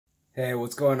Hey,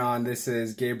 what's going on? This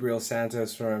is Gabriel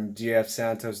Santos from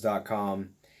gfsantos.com,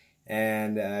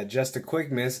 and just a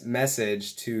quick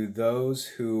message to those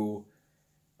who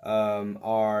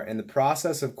are in the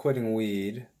process of quitting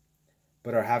weed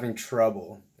but are having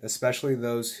trouble, especially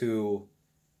those who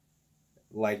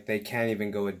they can't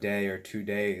even go a day or 2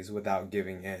 days without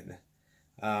giving in.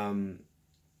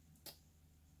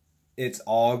 It's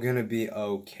all gonna be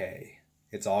okay.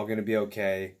 It's all gonna be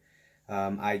okay.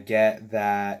 I get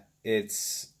that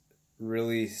it's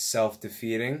really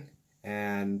self-defeating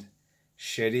and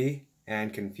shitty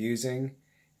and confusing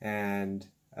and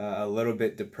a little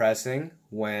bit depressing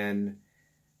when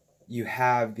you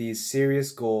have these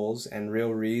serious goals and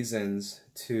real reasons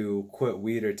to quit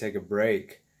weed or take a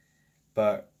break,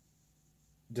 but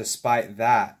despite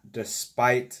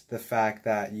the fact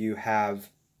that you have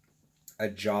a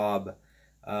job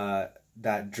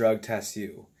that drug tests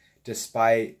you,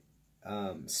 despite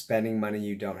spending money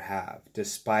you don't have,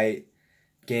 despite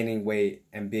gaining weight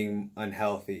and being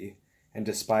unhealthy, and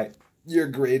despite your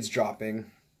grades dropping,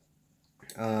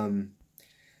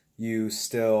 you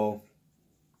still,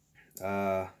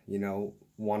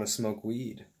 want to smoke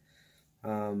weed.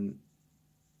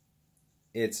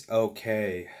 It's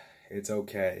okay. It's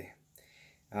okay.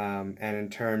 And in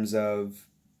terms of,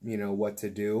 what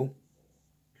to do,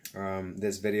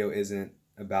 this video isn't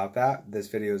about that. This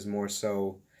video is more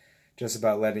so just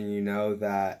about letting you know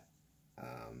that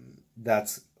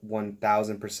that's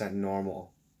 1000%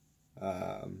 normal.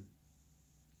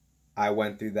 I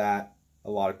went through that. A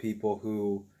lot of people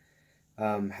who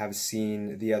have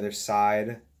seen the other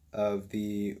side of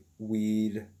the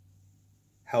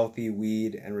healthy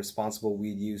weed and responsible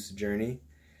weed use journey.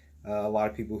 A lot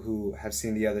of people who have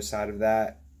seen the other side of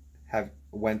that have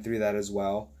went through that as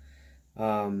well.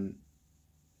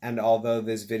 And although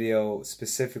this video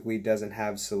specifically doesn't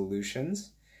have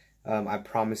solutions, I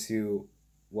promise you,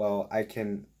 I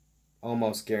can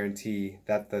almost guarantee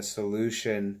that the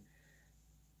solution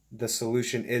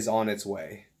is on its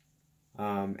way.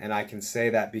 And I can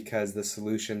say that because the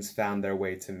solutions found their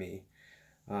way to me,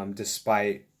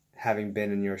 despite having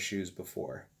been in your shoes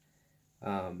before.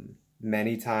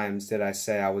 Many times did I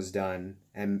say I was done,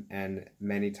 and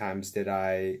many times did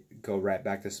I go right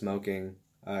back to smoking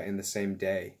in the same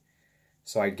day.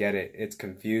 So I get it. It's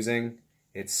confusing.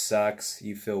 It sucks.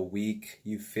 You feel weak.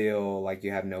 You feel like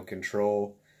you have no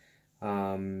control.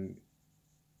 You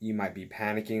might be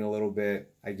panicking a little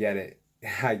bit. I get it.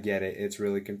 I get it. It's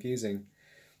really confusing.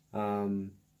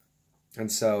 And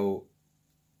so,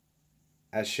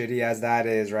 as shitty as that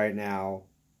is right now,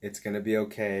 it's going to be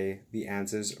okay. The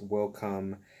answers will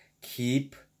come.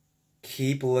 Keep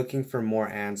looking for more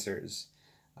answers.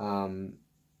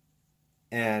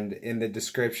 And in the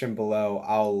description below,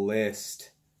 I'll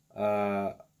list,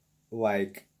 okay,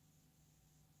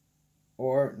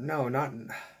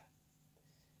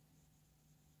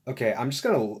 I'm just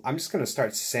gonna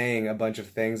start saying a bunch of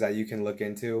things that you can look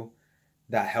into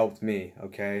that helped me,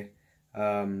 okay?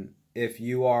 If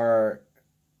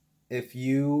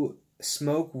you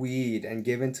smoke weed and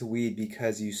give into weed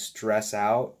because you stress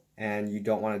out and you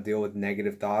don't want to deal with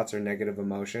negative thoughts or negative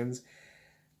emotions,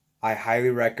 I highly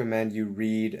recommend you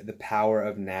read The Power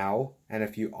of Now. And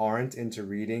if you aren't into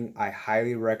reading, I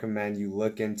highly recommend you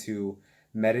look into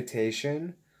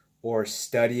meditation or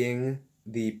studying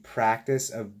the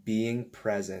practice of being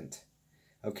present.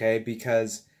 Okay?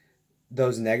 Because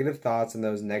those negative thoughts and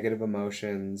those negative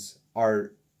emotions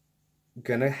are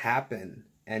gonna happen,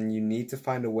 and you need to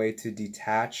find a way to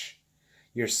detach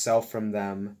yourself from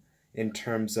them in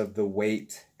terms of the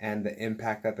weight and the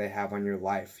impact that they have on your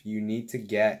life. You need to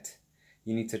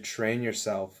train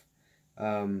yourself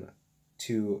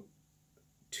to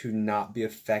not be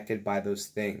affected by those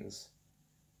things.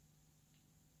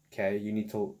 Okay? You need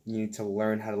to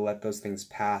learn how to let those things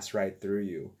pass right through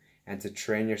you, and to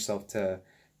train yourself to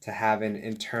have an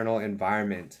internal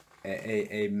environment,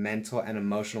 a mental and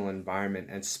emotional environment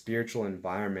and spiritual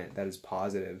environment that is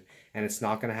positive. And it's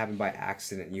not going to happen by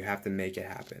accident. You have to make it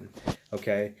happen.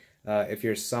 Okay? If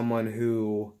you're someone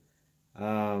who,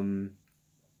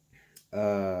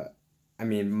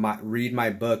 read my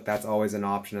book. That's always an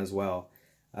option as well.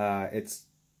 I'm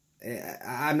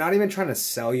not even trying to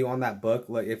sell you on that book.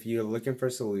 Like, if you're looking for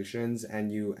solutions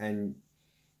and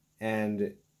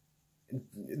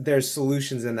there's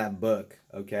solutions in that book,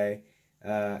 okay?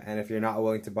 And if you're not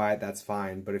willing to buy it, that's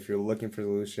fine. But if you're looking for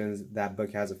solutions, that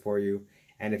book has it for you.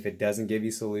 And if it doesn't give you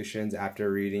solutions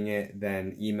after reading it,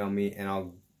 then email me and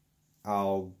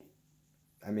I'll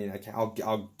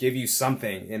give you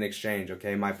something in exchange,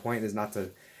 okay? My point is not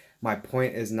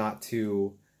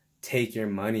to take your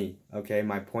money, okay?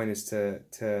 My point is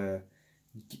to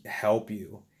help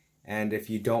you. And if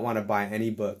you don't want to buy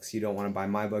any books, you don't want to buy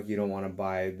my book, you don't want to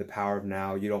buy The Power of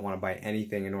Now, you don't want to buy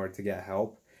anything in order to get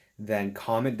help, then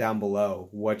comment down below,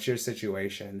 what's your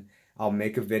situation? I'll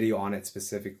make a video on it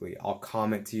specifically. I'll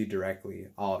comment to you directly.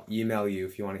 I'll email you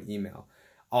if you want to email.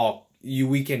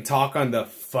 We can talk on the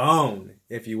phone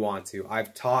if you want to.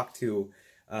 I've talked to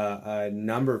a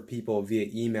number of people via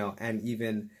email and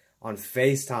even on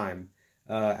FaceTime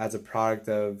as a product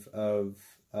of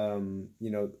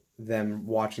them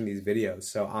watching these videos.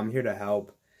 So I'm here to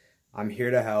help. I'm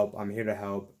here to help. I'm here to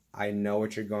help. I know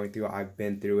what you're going through. I've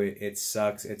been through it. It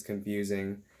sucks. It's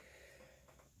confusing.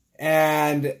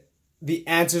 And the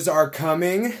answers are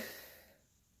coming.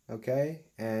 Okay?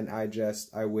 And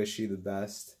I wish you the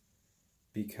best,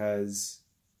 because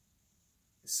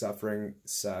suffering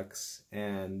sucks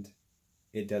and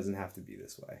it doesn't have to be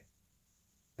this way.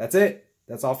 That's it.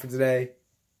 That's all for today.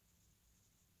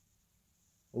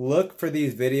 Look for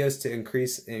these videos to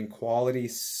increase in quality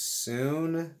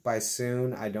soon. By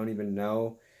soon, I don't even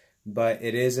know. But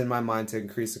it is in my mind to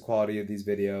increase the quality of these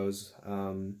videos.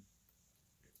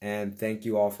 And thank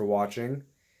you all for watching.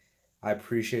 I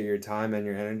appreciate your time and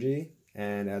your energy.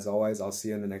 And as always, I'll see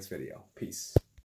you in the next video. Peace.